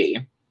 So maybe.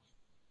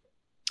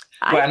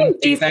 Gwen, I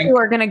think these two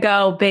are going to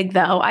go big,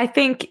 though. I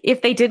think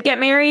if they did get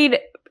married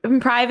in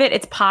private,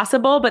 it's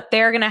possible, but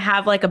they're going to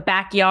have a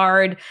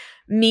backyard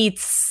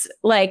meets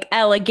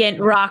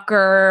elegant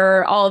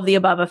rocker, all of the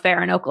above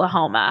affair in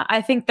Oklahoma.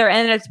 I think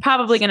and it's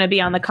probably going to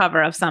be on the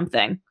cover of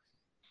something.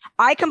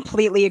 I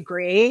completely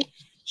agree.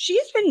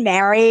 She's been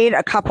married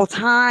a couple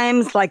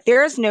times.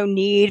 There's no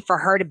need for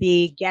her to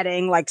be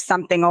getting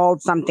something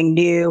old, something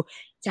new,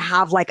 to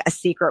have a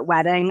secret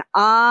wedding.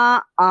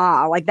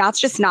 That's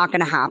just not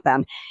going to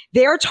happen.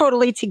 They're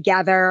totally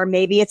together.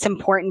 Maybe it's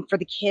important for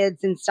the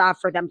kids and stuff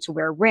for them to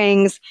wear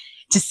rings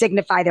to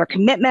signify their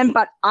commitment.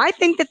 But I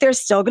think that there's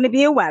still going to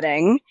be a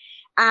wedding.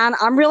 And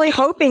I'm really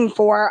hoping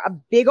for a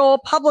big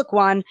old public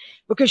one,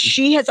 because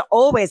she has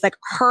always,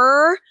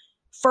 her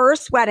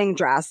first wedding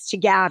dress to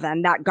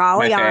Gavin, that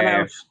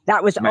Galliano,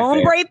 that was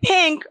ombre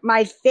pink,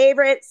 my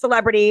favorite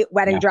celebrity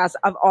wedding dress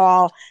of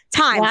all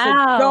time.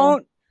 Wow.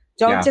 So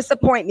don't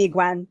disappoint me,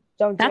 Gwen.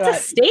 That's a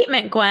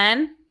statement,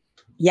 Gwen.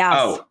 Yes.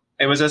 Oh,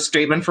 it was a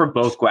statement for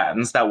both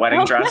Gwens. That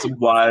wedding dress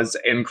was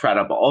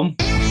incredible.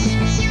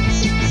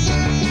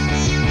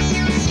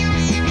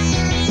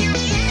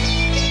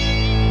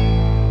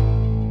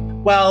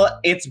 Well,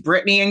 it's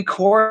Britney in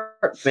court,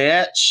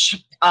 bitch.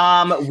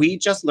 We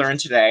just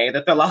learned today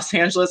that the Los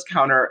Angeles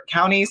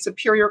County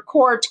Superior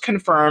Court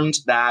confirmed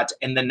that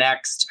in the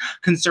next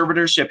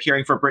conservatorship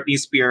hearing for Britney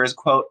Spears,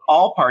 quote,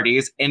 all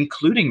parties,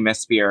 including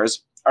Miss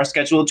Spears, are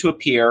scheduled to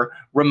appear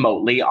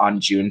remotely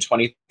on June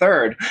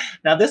 23rd.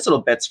 Now, this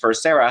little bit's for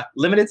Sarah.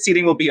 Limited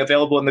seating will be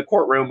available in the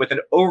courtroom, with an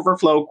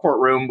overflow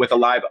courtroom with a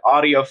live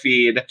audio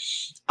feed,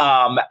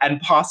 and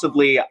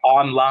possibly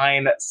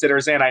online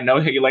sitters in. I know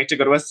you like to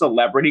go to a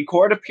celebrity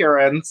court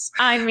appearance.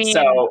 I mean,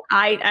 so,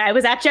 I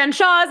was at Jen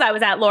Shaw's. I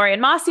was at Lori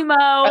and Massimo.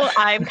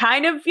 I'm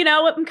kind of,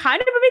 I'm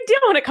kind of a big deal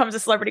when it comes to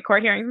celebrity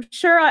court hearings. I'm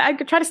sure I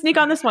could try to sneak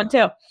on this one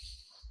too.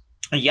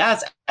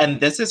 Yes, and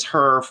this is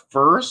her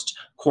first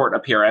court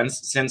appearance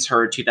since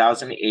her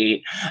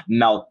 2008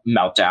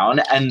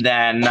 meltdown. And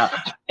then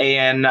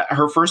in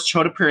her first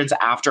court appearance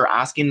after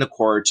asking the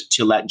court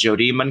to let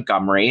Jody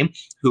Montgomery,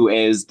 who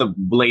is the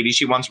lady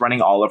she wants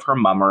running all of her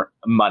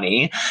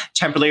money,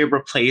 temporarily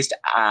replaced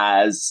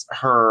as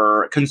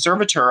her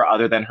conservator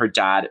other than her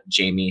dad,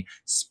 Jamie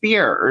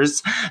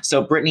Spears.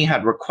 So Britney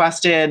had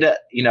requested,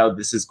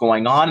 this is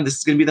going on. And this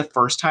is going to be the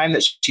first time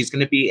that she's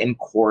going to be in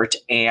court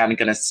and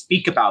going to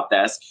speak about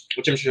this,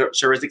 which I'm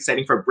sure is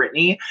exciting for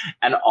Britney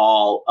and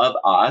all of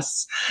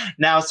us.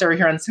 Now, Sarah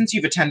Hearon, since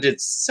you've attended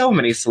so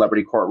many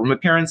celebrity courtroom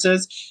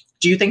appearances,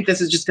 Do you think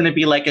this is just going to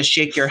be like a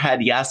shake your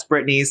head, yes,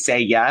 Brittany, say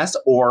yes,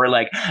 or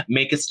like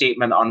make a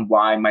statement on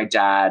why my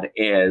dad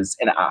is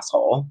an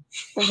asshole?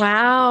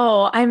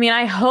 Wow. I mean,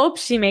 I hope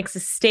she makes a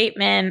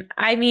statement.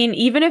 I mean,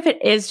 even if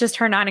it is just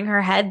her nodding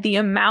her head, the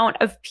amount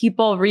of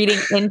people reading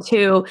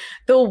into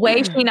the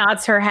way she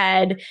nods her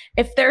head,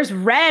 if there's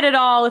red at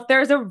all, if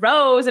there's a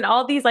rose, and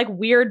all these like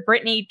weird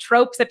Britney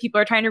tropes that people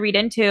are trying to read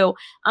into,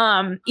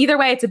 either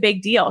way, it's a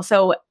big deal.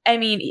 So, I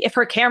mean, if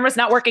her camera's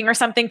not working or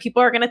something,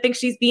 people are going to think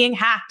she's being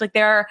hacked. Like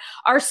there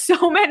are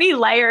so many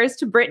layers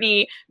to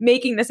Britney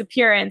making this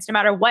appearance, no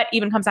matter what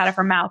even comes out of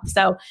her mouth.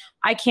 So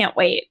I can't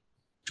wait.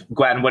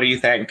 Gwen, what do you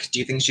think? Do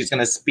you think she's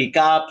going to speak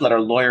up, let her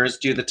lawyers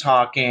do the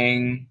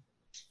talking?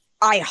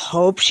 I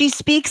hope she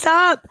speaks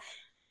up.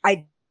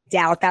 I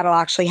doubt that'll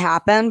actually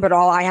happen, but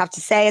all I have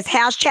to say is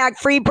hashtag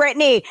free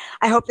Britney.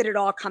 I hope that it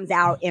all comes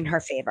out in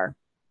her favor.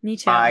 Me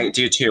too. I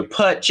do too.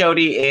 Put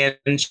Jody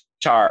in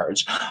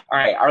charge. All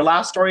right, our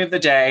last story of the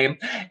day.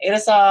 It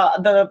is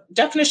the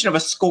definition of a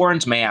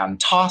scorned man,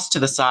 tossed to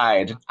the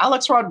side.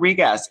 Alex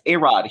Rodriguez,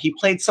 A-Rod, he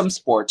played some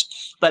sport,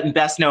 but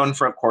best known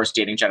for, of course,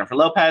 dating Jennifer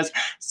Lopez.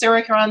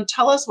 Sarah Caron,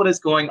 tell us what is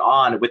going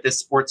on with this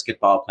sports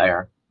basketball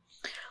player.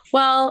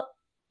 Well,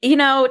 you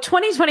know,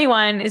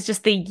 2021 is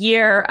just the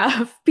year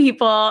of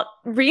people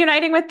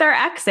reuniting with their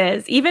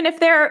exes, even if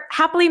they're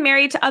happily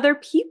married to other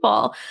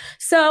people.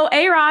 So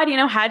A-Rod, you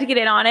know, had to get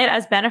in on it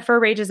as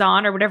Bennifer Rages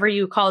On, or whatever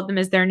you called them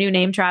as their new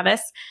name,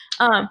 Travis.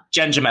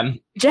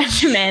 Benjamin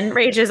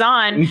Rages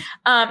On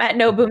at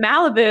Nobu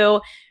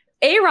Malibu.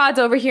 A-Rod's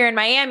over here in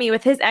Miami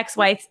with his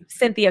ex-wife,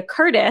 Cynthia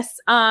Curtis,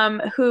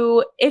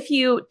 who, if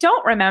you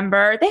don't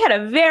remember, they had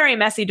a very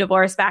messy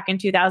divorce back in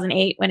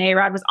 2008 when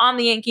A-Rod was on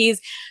the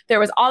Yankees. There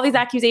was all these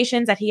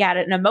accusations that he had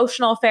an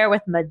emotional affair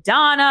with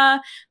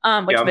Madonna,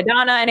 which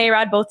Madonna and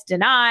A-Rod both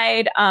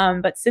denied.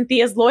 But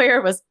Cynthia's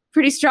lawyer was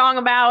pretty strong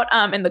about,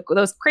 and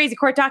those crazy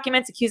court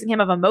documents accusing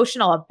him of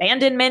emotional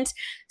abandonment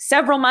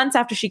several months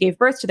after she gave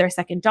birth to their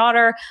second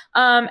daughter.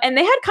 And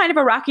they had kind of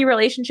a rocky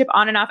relationship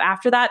on and off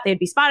after that. They'd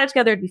be spotted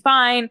together, it'd be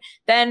fine.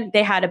 Then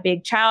they had a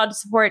big child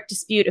support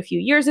dispute a few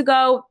years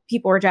ago.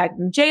 People were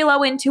dragging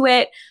J-Lo into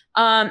it.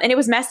 And it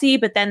was messy,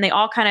 but then they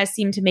all kind of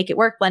seemed to make it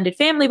work, blended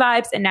family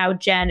vibes. And now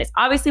Jen is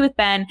obviously with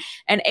Ben,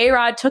 and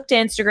A-Rod took to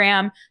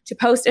Instagram to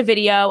post a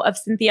video of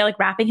Cynthia like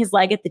wrapping his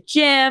leg at the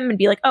gym and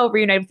be like, oh,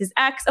 reunited with his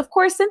ex. Of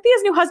course,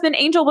 Cynthia's new husband,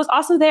 Angel, was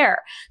also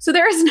there. So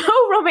there is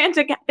no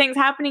romantic things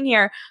happening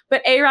here,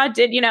 but A-Rod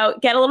did, you know,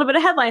 get a little bit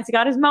of headlines. He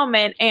got his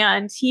moment,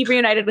 and he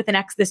reunited with an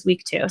ex this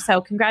week too. So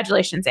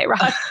congratulations,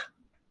 A-Rod.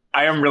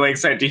 I am really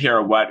excited to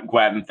hear what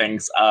Gwen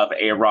thinks of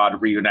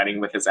A-Rod reuniting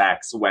with his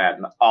ex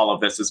when all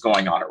of this is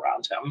going on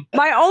around him.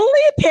 My only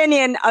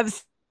opinion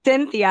of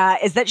Cynthia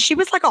is that she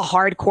was like a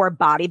hardcore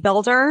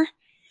bodybuilder.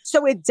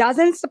 So it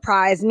doesn't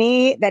surprise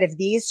me that if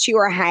these two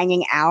are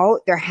hanging out,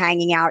 they're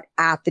hanging out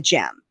at the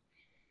gym.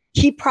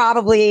 He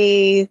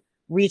probably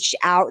reached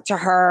out to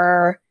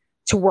her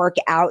to work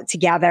out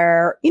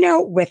together, you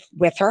know,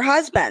 with her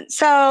husband.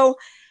 So,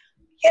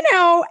 you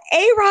know,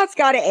 A-Rod's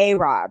got an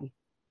A-Rod.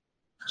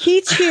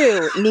 He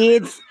too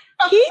needs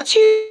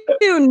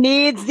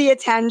the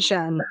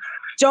attention.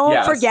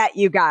 Don't forget,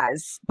 you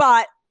guys.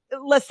 But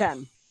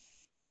listen,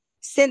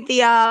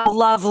 Cynthia,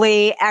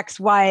 lovely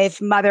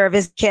ex-wife, mother of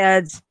his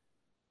kids,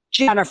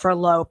 Jennifer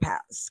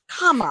Lopez.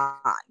 Come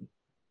on.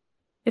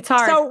 It's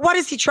hard. So what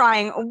is he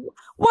trying?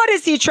 What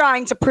is he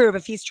trying to prove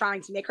if he's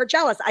trying to make her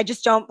jealous? I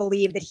just don't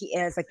believe that he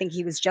is. I think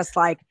he was just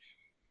like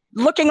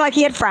looking like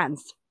he had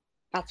friends.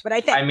 That's what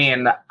I think. I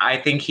mean, I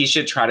think he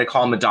should try to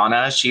call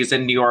Madonna. She's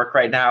in New York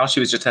right now. She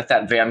was just at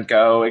that Van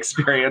Gogh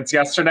experience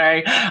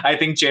yesterday. I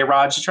think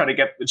A-Rod should try to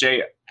get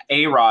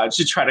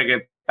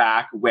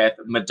back with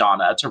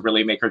Madonna to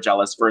really make her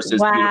jealous versus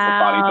beautiful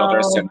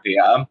bodybuilder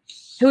Cynthia,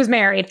 who's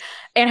married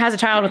and has a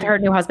child with her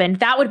new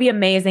husband. That would be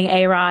amazing.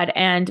 A-Rod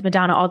and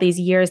Madonna, all these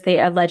years, they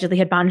allegedly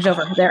had bonded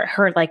over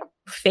her like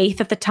faith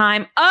at the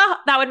time. Oh,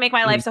 that would make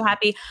my life so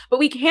happy. But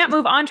we can't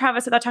move on,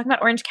 Travis, without talking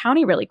about Orange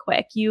County really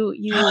quick.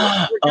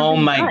 Oh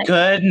my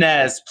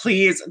goodness.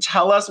 Please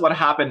tell us what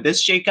happened.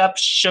 This shakeup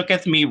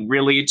shooketh me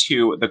really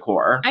to the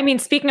core. I mean,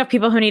 speaking of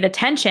people who need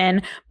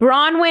attention,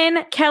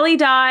 Bronwyn, Kelly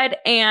Dodd,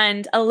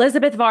 and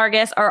Elizabeth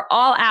Vargas are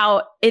all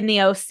out in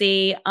the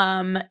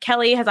OC.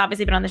 Kelly has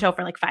obviously been on the show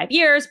for like 5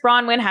 years.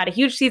 Bronwyn had a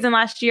huge season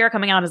last year,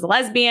 coming out as a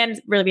lesbian,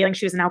 revealing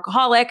she was an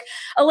alcoholic.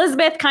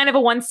 Elizabeth, kind of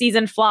a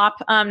one-season flop,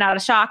 not a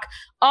shock.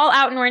 All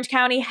out in Orange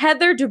County.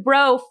 Heather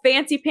Dubrow,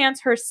 Fancy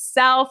Pants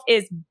herself,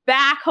 is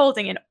back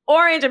holding an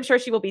orange. I'm sure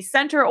she will be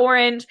center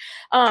orange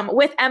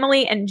with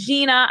Emily and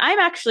Gina. I'm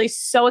actually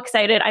so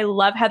excited. I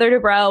love Heather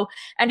Dubrow.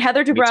 And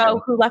Heather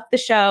Dubrow, who left the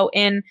show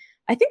in,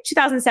 I think,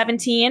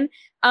 2017,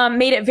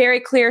 made it very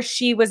clear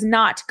she was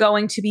not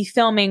going to be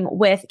filming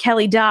with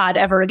Kelly Dodd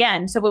ever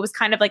again. So it was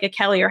kind of like a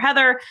Kelly or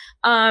Heather.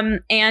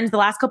 And the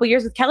last couple of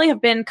years with Kelly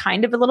have been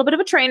kind of a little bit of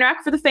a train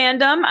wreck for the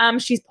fandom.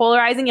 She's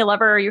polarizing. You love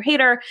her or you hate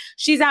her.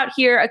 She's out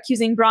here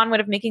accusing Bronwyn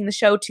of making the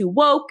show too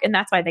woke. And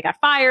that's why they got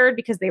fired,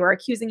 because they were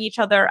accusing each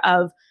other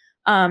of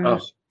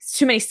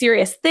too many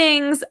serious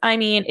things. I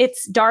mean,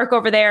 it's dark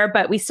over there,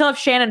 but we still have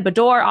Shannon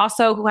Beador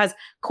also, who has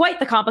quite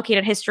the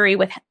complicated history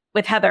with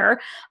Heather.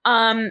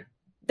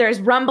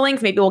 There's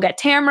rumblings. Maybe we'll get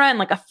Tamra in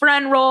like a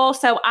friend role.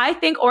 So I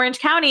think Orange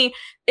County,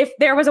 if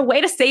there was a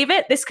way to save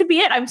it, this could be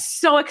it. I'm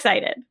so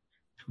excited.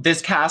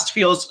 This cast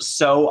feels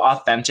so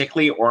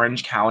authentically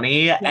Orange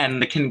County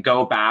and can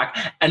go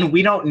back. And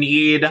we don't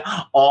need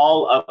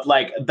all of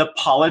like the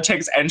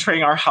politics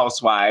entering our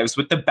housewives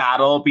with the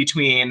battle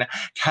between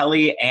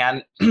Kelly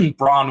and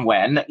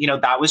Bronwyn. You know,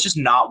 that was just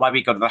not why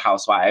we go to the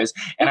housewives.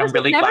 And I'm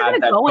really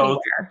glad that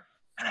both...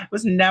 It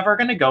was never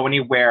going to go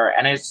anywhere.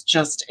 And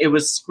it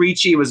was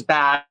screechy, it was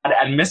bad.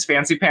 And Miss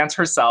Fancy Pants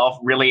herself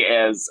really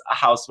is a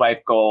housewife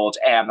gold.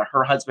 And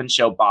her husband's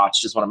show,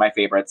 Botched, is one of my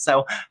favorites.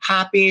 So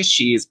happy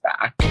she's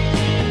back.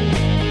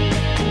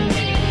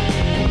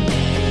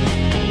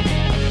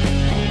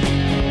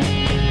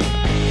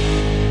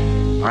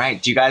 All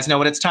right, do you guys know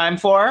what it's time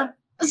for?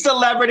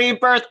 Celebrity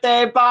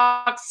Birthday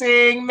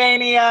Boxing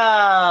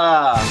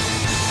Mania!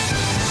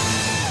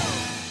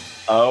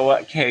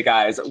 Okay,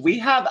 guys, we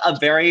have a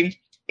very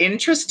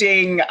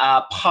interesting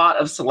pot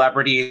of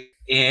celebrities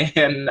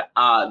in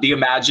the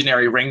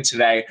imaginary ring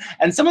today.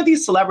 And some of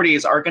these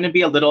celebrities are going to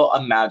be a little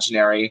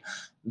imaginary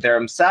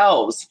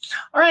themselves.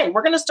 All right,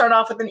 we're going to start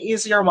off with an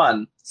easier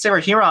one.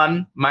 Sarah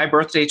Huron, my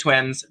birthday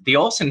twins, the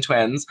Olsen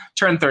twins,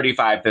 turned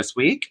 35 this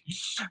week,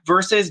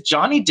 versus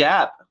Johnny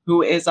Depp,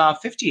 who is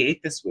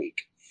 58 this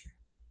week.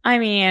 I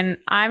mean,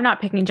 I'm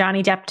not picking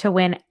Johnny Depp to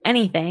win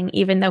anything,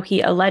 even though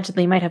he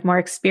allegedly might have more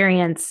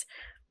experience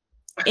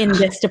in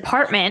this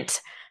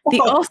department. The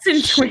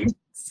Olsen twins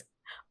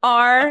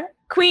are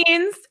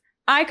queens,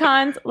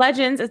 icons,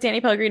 legends, as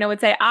Danny Pellegrino would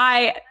say.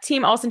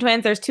 Team Olsen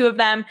twins, there's two of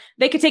them.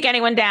 They could take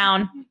anyone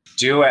down.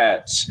 Do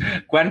it.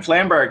 Gwen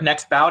Flamberg,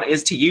 next bout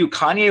is to you.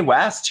 Kanye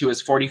West, who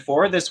is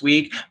 44 this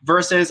week,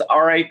 versus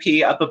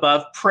RIP up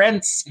above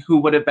Prince, who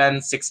would have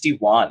been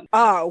 61.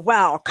 Oh,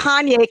 well,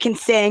 Kanye can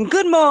sing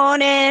Good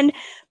Morning.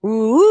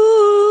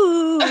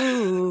 Ooh.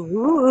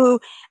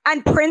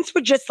 And Prince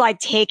would just like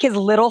take his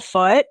little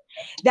foot.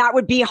 That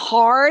would be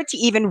hard to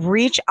even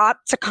reach up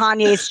to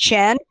Kanye's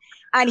chin.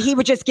 And he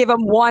would just give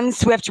him one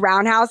swift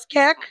roundhouse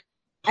kick.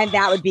 And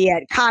that would be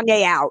it.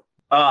 Kanye out.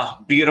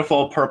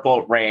 Beautiful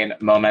Purple Rain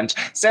moment.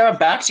 Sarah,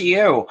 back to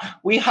you.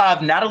 We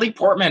have Natalie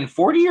Portman,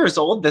 40 years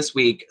old this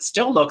week,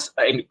 still looks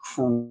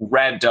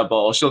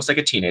incredible. She looks like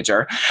a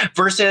teenager,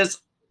 versus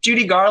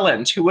Judy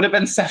Garland, who would have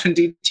been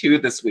 72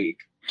 this week.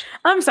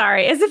 I'm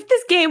sorry. As if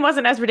this game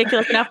wasn't as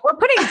ridiculous enough. We're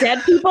putting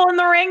dead people in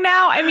the ring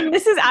now. I mean,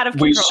 this is out of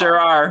control.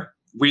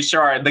 We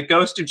sure are. The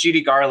ghost of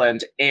Judy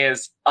Garland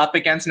is up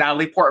against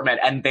Natalie Portman,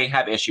 and they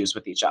have issues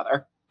with each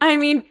other. I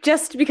mean,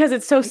 just because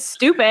it's so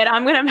stupid,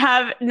 I'm going to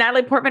have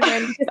Natalie Portman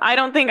win because I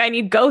don't think I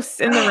need ghosts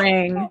in the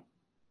ring.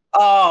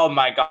 Oh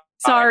my God.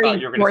 Sorry, I thought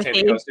you were going to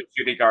say the ghost of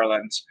Judy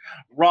Garland.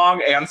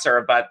 Wrong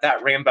answer, but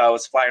that rainbow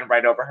is flying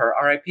right over her.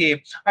 R.I.P. All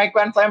right,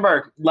 Gwen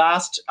Flamberg,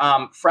 last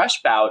fresh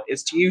bout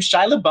is to you.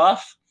 Shia LaBeouf,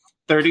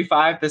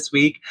 35 this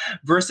week,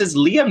 versus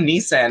Liam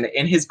Neeson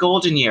in his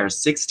golden years,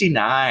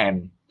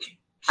 69.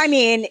 I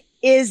mean,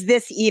 is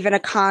this even a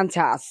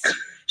contest?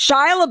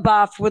 Shia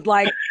LaBeouf would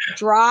like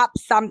drop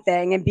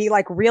something and be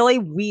like really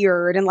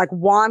weird and like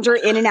wander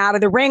in and out of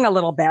the ring a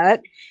little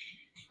bit.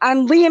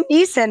 And Liam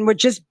Neeson would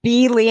just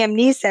be Liam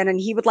Neeson and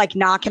he would like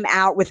knock him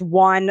out with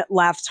one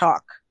left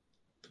hook.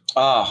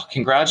 Oh,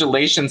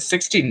 congratulations,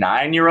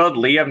 69-year-old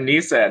Liam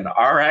Neeson.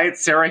 All right,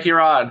 Sarah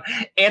Huron.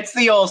 It's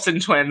the Olsen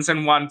twins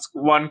in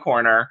one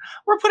corner.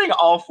 We're putting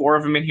all four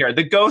of them in here.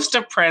 The ghost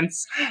of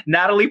Prince,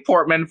 Natalie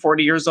Portman,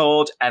 40 years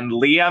old, and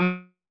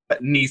Liam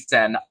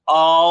Neeson,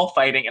 all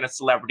fighting in a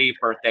celebrity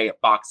birthday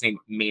boxing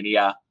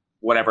mania,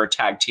 whatever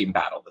tag team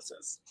battle this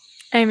is.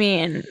 I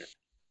mean,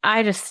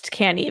 I just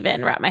can't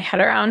even wrap my head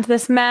around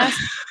this mess.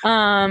 So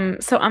I'm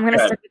going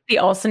to stick with the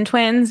Olsen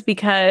twins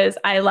because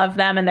I love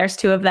them and there's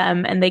two of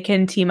them and they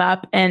can team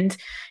up and,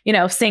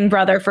 sing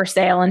Brother for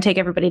Sale and take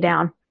everybody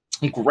down.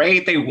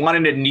 Great. They won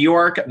in a New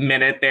York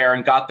minute there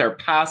and got their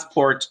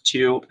passport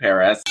to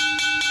Paris.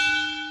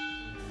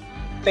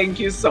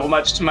 Thank you so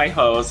much to my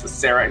hosts,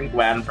 Sarah and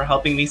Gwen, for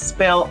helping me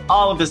spill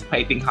all of this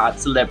piping hot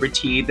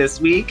celebrity this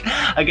week.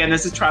 Again,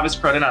 this is Travis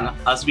Cronin on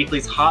Us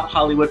Weekly's Hot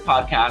Hollywood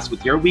podcast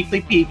with your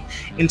weekly peek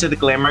into the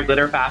glamour,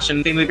 glitter,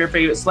 fashion, fame of your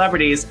favorite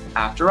celebrities.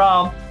 After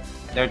all,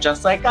 they're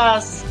just like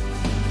us.